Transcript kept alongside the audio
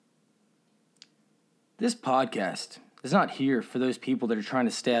This podcast is not here for those people that are trying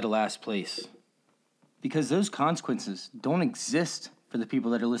to stay out of last place, because those consequences don't exist for the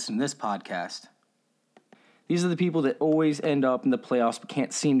people that are listening to this podcast. These are the people that always end up in the playoffs but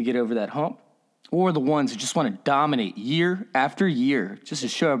can't seem to get over that hump, or the ones who just want to dominate year after year just to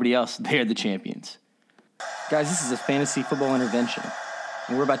show everybody else they're the champions. Guys, this is a fantasy football intervention,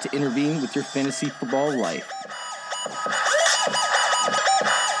 and we're about to intervene with your fantasy football life.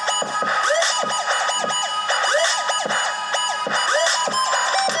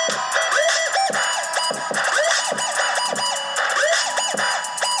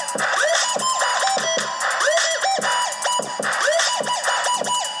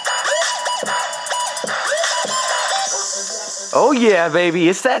 Oh yeah, baby,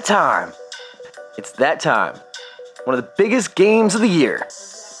 it's that time. It's that time. One of the biggest games of the year.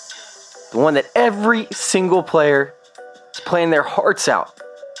 The one that every single player is playing their hearts out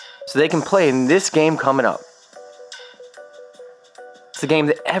so they can play in this game coming up. It's the game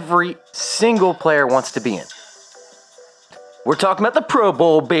that every single player wants to be in. We're talking about the Pro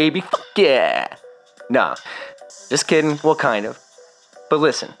Bowl, baby. Fuck yeah. Nah, just kidding. Well, kind of. But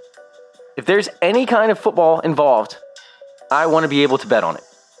listen, if there's any kind of football involved, I want to be able to bet on it.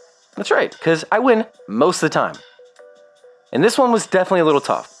 That's right, because I win most of the time. And this one was definitely a little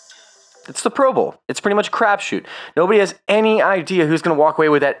tough. It's the Pro Bowl. It's pretty much a crapshoot. Nobody has any idea who's going to walk away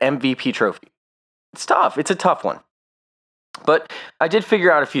with that MVP trophy. It's tough. It's a tough one. But I did figure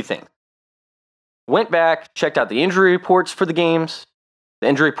out a few things. Went back, checked out the injury reports for the games, the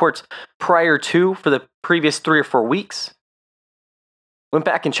injury reports prior to for the previous 3 or 4 weeks. Went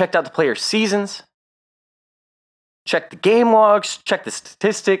back and checked out the players' seasons. Check the game logs, check the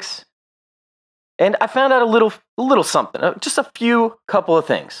statistics, and I found out a little something, just a couple of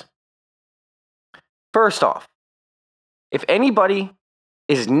things. First off, if anybody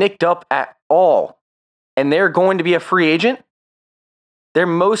is nicked up at all and they're going to be a free agent, they're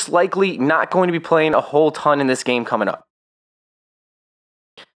most likely not going to be playing a whole ton in this game coming up.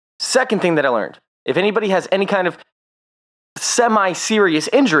 Second thing that I learned, if anybody has any kind of semi-serious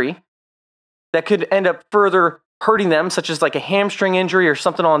injury that could end up further hurting them, such as like a hamstring injury or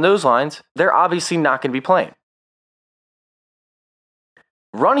something along those lines, they're obviously not going to be playing.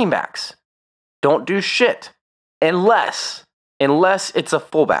 Running backs don't do shit unless it's a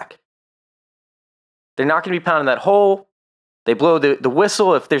fullback. They're not going to be pounding that hole. They blow the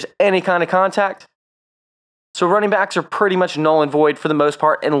whistle if there's any kind of contact. So running backs are pretty much null and void for the most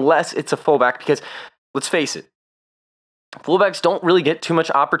part unless it's a fullback, because let's face it, fullbacks don't really get too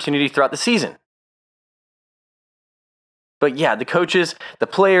much opportunity throughout the season. But yeah, the coaches, the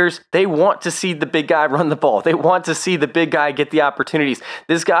players, they want to see the big guy run the ball. They want to see the big guy get the opportunities.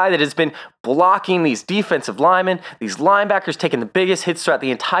 This guy that has been blocking these defensive linemen, these linebackers taking the biggest hits throughout the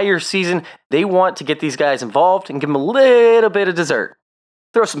entire season, they want to get these guys involved and give them a little bit of dessert.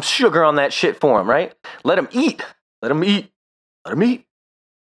 Throw some sugar on that shit for them, right? Let them eat. Let them eat. Let them eat.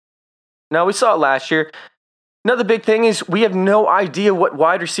 Now, we saw it last year. Another big thing is we have no idea what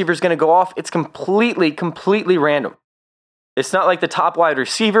wide receiver is going to go off. It's completely random. It's not like the top wide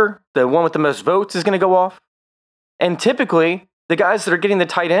receiver, the one with the most votes, is going to go off. And typically, the guys that are getting the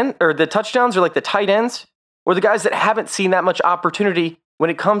tight end or the touchdowns are like the tight ends or the guys that haven't seen that much opportunity when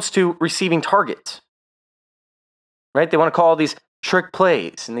it comes to receiving targets. Right? They want to call these trick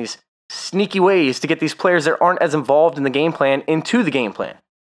plays and these sneaky ways to get these players that aren't as involved in the game plan into the game plan.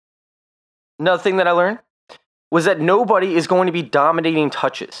 Another thing that I learned was that nobody is going to be dominating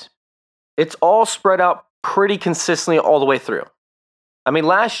touches. It's all spread out pretty consistently all the way through. I mean,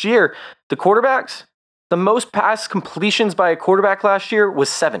 last year, the quarterbacks, the most pass completions by a quarterback last year was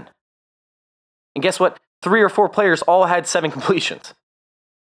 7. And guess what? 3 or 4 players all had 7 completions.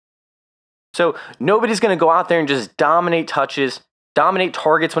 So nobody's going to go out there and just dominate touches, dominate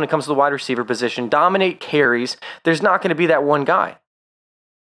targets when it comes to the wide receiver position, dominate carries. There's not going to be that one guy.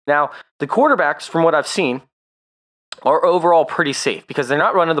 Now, the quarterbacks, from what I've seen, are overall pretty safe because they're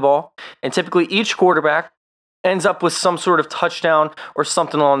not running the ball, and typically each quarterback ends up with some sort of touchdown or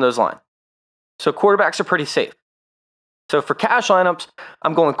something along those lines. So quarterbacks are pretty safe. So for cash lineups,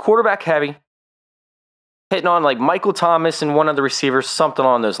 I'm going quarterback heavy, hitting on like Michael Thomas and one of the receivers, something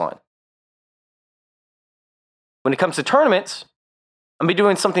along those lines. When it comes to tournaments, I'm going to be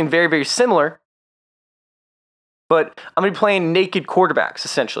doing something very, very similar, but I'm going to be playing naked quarterbacks,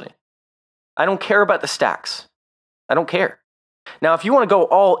 essentially. I don't care about the stacks. I don't care. Now, if you want to go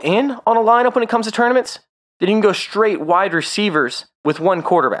all in on a lineup when it comes to tournaments, then you can go straight wide receivers with one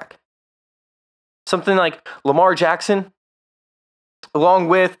quarterback. Something like Lamar Jackson, along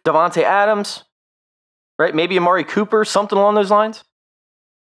with Devontae Adams, right? Maybe Amari Cooper, something along those lines.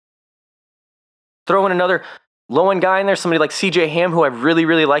 throw in another low-end guy in there, somebody like CJ Ham, who I really,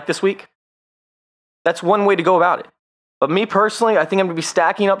 really like this week. That's one way to go about it. But me personally, I think I'm going to be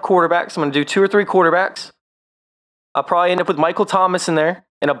stacking up quarterbacks. I'm going to do 2 or 3 quarterbacks. I'll probably end up with Michael Thomas in there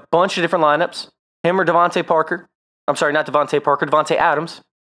in a bunch of different lineups. Him or Devontae Parker. I'm sorry, not Devontae Parker, Devontae Adams.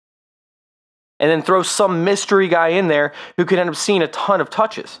 And then throw some mystery guy in there who could end up seeing a ton of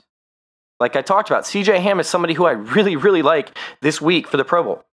touches. Like I talked about, CJ Ham is somebody who I really, really like this week for the Pro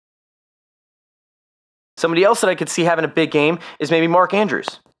Bowl. Somebody else that I could see having a big game is maybe Mark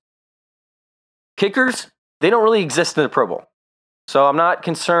Andrews. Kickers, they don't really exist in the Pro Bowl. So I'm not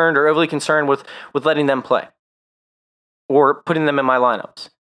concerned or overly concerned with letting them play or putting them in my lineups.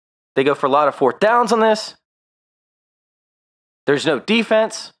 They go for a lot of 4th downs on this. There's no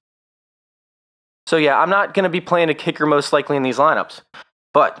defense. So yeah, I'm not going to be playing a kicker most likely in these lineups.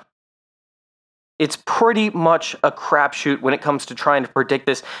 But it's pretty much a crapshoot when it comes to trying to predict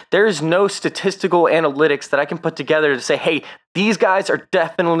this. There is no statistical analytics that I can put together to say, hey, these guys are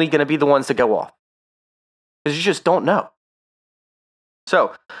definitely going to be the ones that go off. Because you just don't know.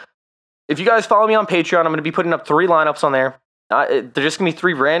 So, if you guys follow me on Patreon, I'm going to be putting up 3 lineups on there. They're just going to be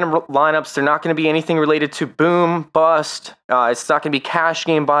 3 random lineups. They're not going to be anything related to boom, bust. It's not going to be cash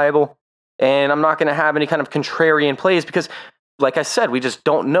game Bible. And I'm not going to have any kind of contrarian plays because, like I said, we just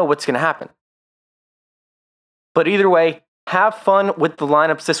don't know what's going to happen. But either way, have fun with the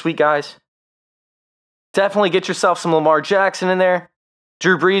lineups this week, guys. Definitely get yourself some Lamar Jackson in there.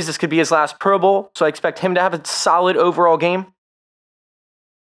 Drew Brees, this could be his last Pro Bowl, so I expect him to have a solid overall game.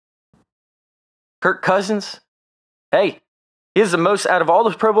 Kirk Cousins, hey, he has the most out of all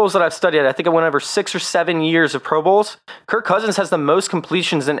the Pro Bowls that I've studied. I think I went over 6 or 7 years of Pro Bowls. Kirk Cousins has the most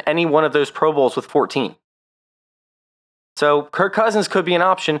completions in any one of those Pro Bowls with 14. So Kirk Cousins could be an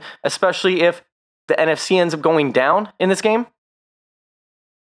option, especially if the NFC ends up going down in this game.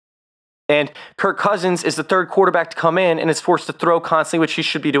 And Kirk Cousins is the 3rd quarterback to come in and is forced to throw constantly, which he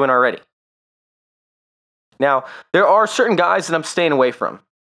should be doing already. Now, there are certain guys that I'm staying away from.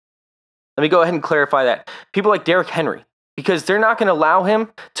 Let me go ahead and clarify that. People like Derrick Henry, because they're not going to allow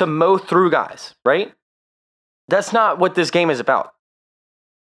him to mow through guys, right? That's not what this game is about.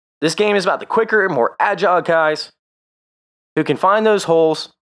 This game is about the quicker, more agile guys who can find those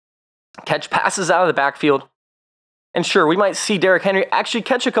holes, catch passes out of the backfield. And sure, we might see Derrick Henry actually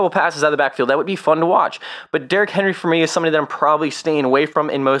catch a couple passes out of the backfield. That would be fun to watch. But Derrick Henry, for me, is somebody that I'm probably staying away from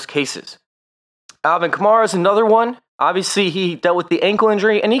in most cases. Alvin Kamara is another one. Obviously, he dealt with the ankle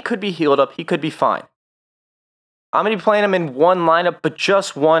injury, and he could be healed up. He could be fine. I'm going to be playing him in one lineup, but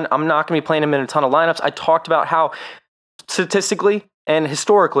just one. I'm not going to be playing him in a ton of lineups. I talked about how statistically and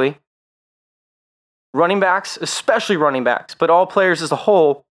historically, running backs, especially running backs, but all players as a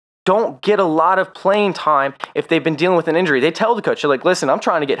whole, don't get a lot of playing time if they've been dealing with an injury. They tell the coach, they're like, listen, I'm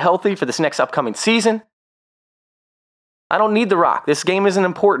trying to get healthy for this next upcoming season. I don't need the rock. This game isn't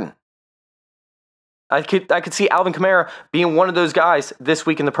important. I could see Alvin Kamara being one of those guys this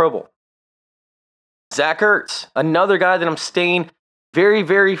week in the Pro Bowl. Zach Ertz, another guy that I'm staying very,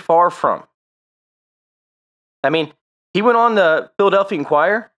 very far from. I mean, he went on the Philadelphia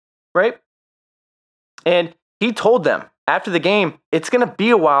Inquirer, right? And he told them after the game, it's going to be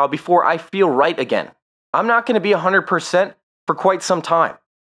a while before I feel right again. I'm not going to be 100% for quite some time.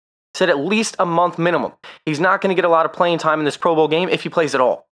 Said at least a month minimum. He's not going to get a lot of playing time in this Pro Bowl game if he plays at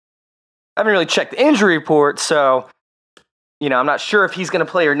all. I haven't really checked the injury report, so, I'm not sure if he's going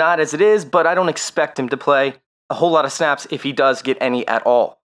to play or not as it is, but I don't expect him to play a whole lot of snaps if he does get any at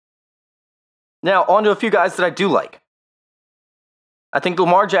all. Now, on to a few guys that I do like. I think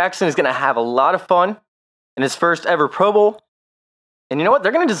Lamar Jackson is going to have a lot of fun in his first ever Pro Bowl. And you know what?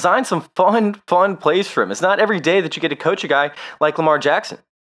 They're going to design some fun plays for him. It's not every day that you get to coach a guy like Lamar Jackson.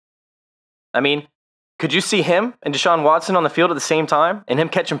 I mean, could you see him and Deshaun Watson on the field at the same time and him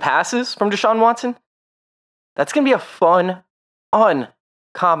catching passes from Deshaun Watson? That's going to be a fun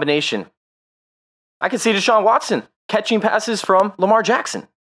combination. I could see Deshaun Watson catching passes from Lamar Jackson.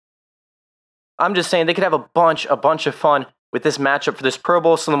 I'm just saying they could have a bunch of fun with this matchup for this Pro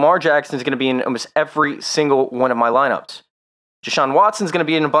Bowl. So Lamar Jackson is going to be in almost every single one of my lineups. Deshaun Watson's going to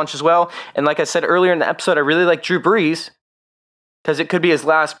be in a bunch as well. And like I said earlier in the episode, I really like Drew Brees because it could be his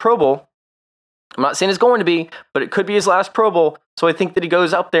last Pro Bowl. I'm not saying it's going to be, but it could be his last Pro Bowl. So I think that he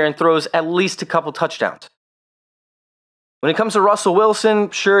goes up there and throws at least a couple touchdowns. When it comes to Russell Wilson,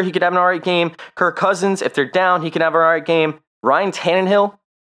 sure, he could have an all right game. Kirk Cousins, if they're down, he can have an all right game. Ryan Tannehill,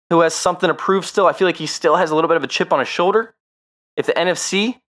 who has something to prove still. I feel like he still has a little bit of a chip on his shoulder. If the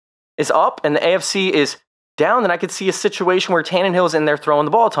NFC is up and the AFC is down, then I could see a situation where Tannehill's in there throwing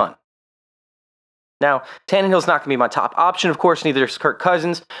the ball a ton. Now, Tannehill's not going to be my top option, of course, neither is Kirk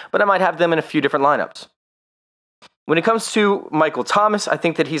Cousins, but I might have them in a few different lineups. When it comes to Michael Thomas, I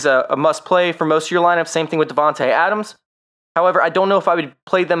think that he's a must-play for most of your lineups. Same thing with Devontae Adams. However, I don't know if I would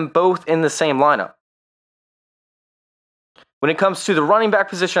play them both in the same lineup. When it comes to the running back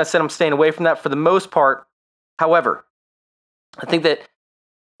position, I said I'm staying away from that for the most part. However, I think that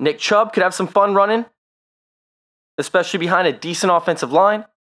Nick Chubb could have some fun running, especially behind a decent offensive line.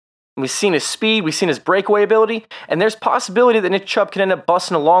 We've seen his speed, we've seen his breakaway ability, and there's possibility that Nick Chubb could end up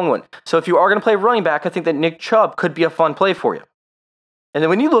busting a long one. So if you are going to play running back, I think that Nick Chubb could be a fun play for you. And then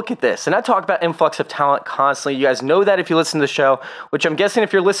when you look at this, and I talk about influx of talent constantly, you guys know that if you listen to the show, which I'm guessing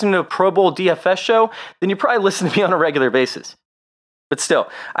if you're listening to a Pro Bowl DFS show, then you probably listen to me on a regular basis. But still,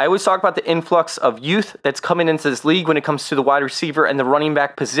 I always talk about the influx of youth that's coming into this league when it comes to the wide receiver and the running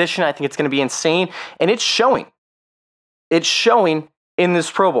back position. I think it's going to be insane, and it's showing. It's showing in this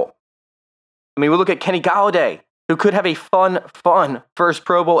Pro Bowl. I mean, we look at Kenny Golladay, who could have a fun first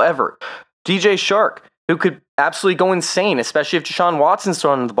Pro Bowl ever. DJ Shark, who could absolutely go insane, especially if Deshaun Watson's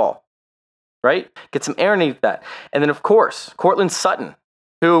throwing the ball, right? Get some air underneath that. And then, of course, Courtland Sutton,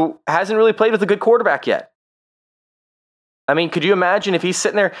 who hasn't really played with a good quarterback yet. I mean, could you imagine if he's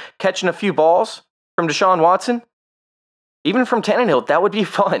sitting there catching a few balls from Deshaun Watson? Even from Tannehill, that would be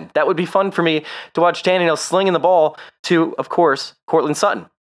fun. That would be fun for me to watch Tannehill slinging the ball to, of course, Courtland Sutton,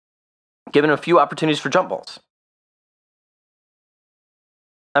 giving him a few opportunities for jump balls.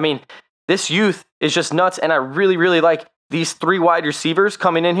 I mean, this youth is just nuts, and I really, really like these three wide receivers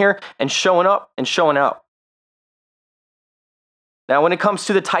coming in here and showing up and showing out. Now, when it comes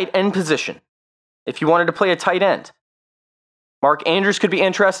to the tight end position, if you wanted to play a tight end, Mark Andrews could be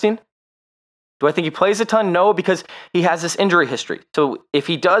interesting. Do I think he plays a ton? No, because he has this injury history. So if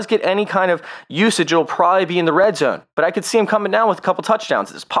he does get any kind of usage, it'll probably be in the red zone. But I could see him coming down with a couple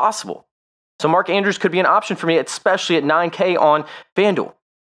touchdowns. It's possible. So Mark Andrews could be an option for me, especially at $9K on FanDuel.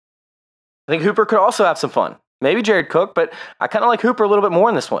 I think Hooper could also have some fun. Maybe Jared Cook, but I kind of like Hooper a little bit more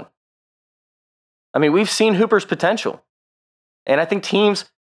in this one. I mean, we've seen Hooper's potential. And I think teams,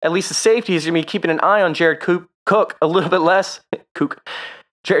 at least the safeties, are going to be keeping an eye on Jared Cook a little bit less.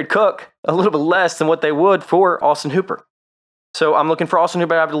 Jared Cook a little bit less than what they would for Austin Hooper. So I'm looking for Austin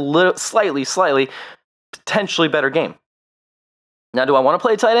Hooper to have a little, slightly, potentially better game. Now, do I want to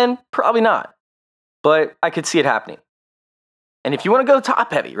play tight end? Probably not. But I could see it happening. And if you want to go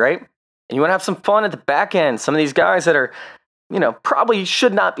top heavy, right? And you want to have some fun at the back end, some of these guys that are, probably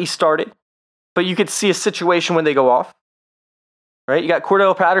should not be started, but you could see a situation when they go off, right? You got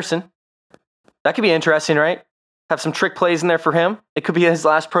Cordell Patterson. That could be interesting, right? Have some trick plays in there for him. It could be his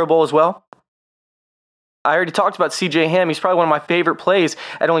last Pro Bowl as well. I already talked about CJ Ham. He's probably one of my favorite plays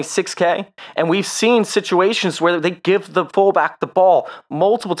at only 6K. And we've seen situations where they give the fullback the ball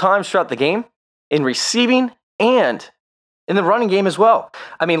multiple times throughout the game in receiving and in the running game as well.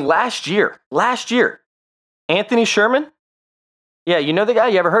 I mean, last year, Anthony Sherman, yeah, you know the guy?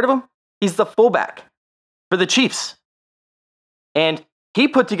 You ever heard of him? He's the fullback for the Chiefs. And he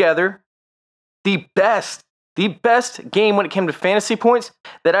put together the best game when it came to fantasy points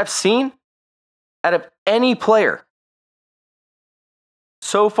that I've seen out of any player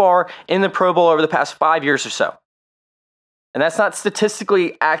so far in the Pro Bowl over the past 5 years or so. And that's not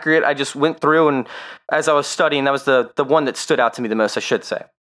statistically accurate. I just went through, and as I was studying, that was the one that stood out to me the most, I should say.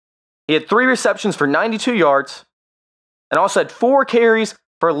 He had 3 receptions for 92 yards and also had 4 carries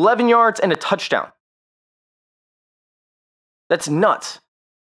for 11 yards and a touchdown. That's nuts.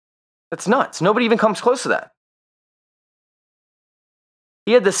 That's nuts. Nobody even comes close to that.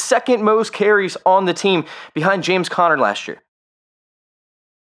 He had the second most carries on the team behind James Conner last year.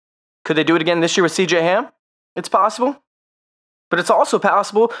 Could they do it again this year with CJ Ham? It's possible. But it's also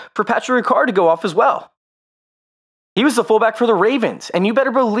possible for Patrick Ricard to go off as well. He was the fullback for the Ravens, and you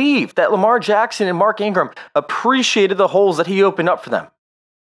better believe that Lamar Jackson and Mark Ingram appreciated the holes that he opened up for them.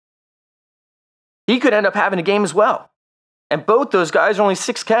 He could end up having a game as well. And both those guys are only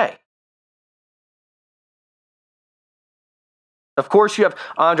 6K. Of course, you have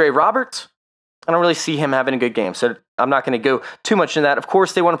Andre Roberts. I don't really see him having a good game, so I'm not going to go too much into that. Of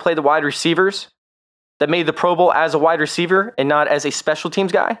course, they want to play the wide receivers that made the Pro Bowl as a wide receiver and not as a special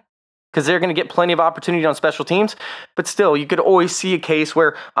teams guy, because they're going to get plenty of opportunity on special teams. But still, you could always see a case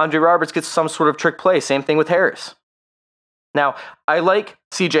where Andre Roberts gets some sort of trick play. Same thing with Harris. Now, I like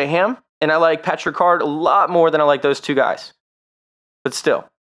CJ Ham and I like Patrick Ricard a lot more than I like those two guys. But still,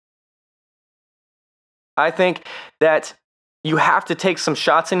 I think that you have to take some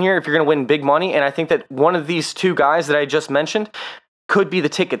shots in here if you're going to win big money. And I think that one of these two guys that I just mentioned could be the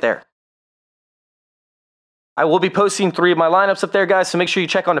ticket there. I will be posting 3 of my lineups up there, guys, so make sure you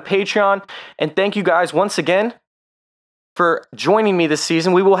check on the Patreon. And thank you guys once again for joining me this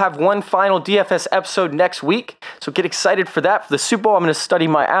season. We will have one final DFS episode next week, so get excited for that. For the Super Bowl, I'm going to study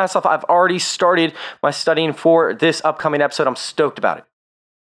my ass off. I've already started my studying for this upcoming episode. I'm stoked about it.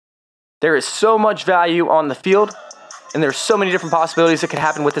 There is so much value on the field, and there's so many different possibilities that could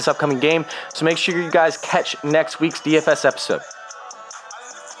happen with this upcoming game, so make sure you guys catch next week's DFS episode.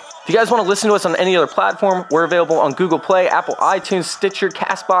 If you guys want to listen to us on any other platform, we're available on Google Play, Apple iTunes, Stitcher,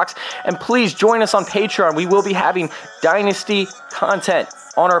 CastBox, and please join us on Patreon. We will be having Dynasty content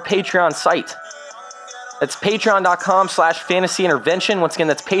on our Patreon site. That's patreon.com/fantasyintervention. Once again,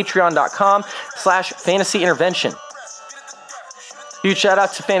 that's patreon.com/fantasyintervention. Huge shout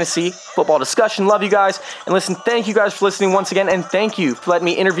out to Fantasy Football Discussion. Love you guys. And listen, thank you guys for listening once again. And thank you for letting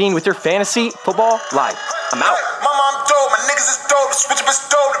me intervene with your Fantasy Football Live. I'm out. My mom dope, my niggas is dope, the switch up is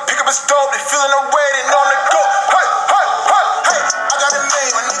dope, the pickup is dope, they feeling the way, they know I'm the GOAT. Hey, hey, hey, hey, I got it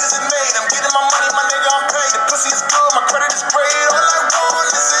made, my niggas is made, I'm getting my money, my nigga, I'm paid, the pussy is good, my credit is great, all I want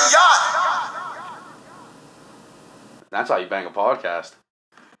is a yacht. That's how you bang a podcast.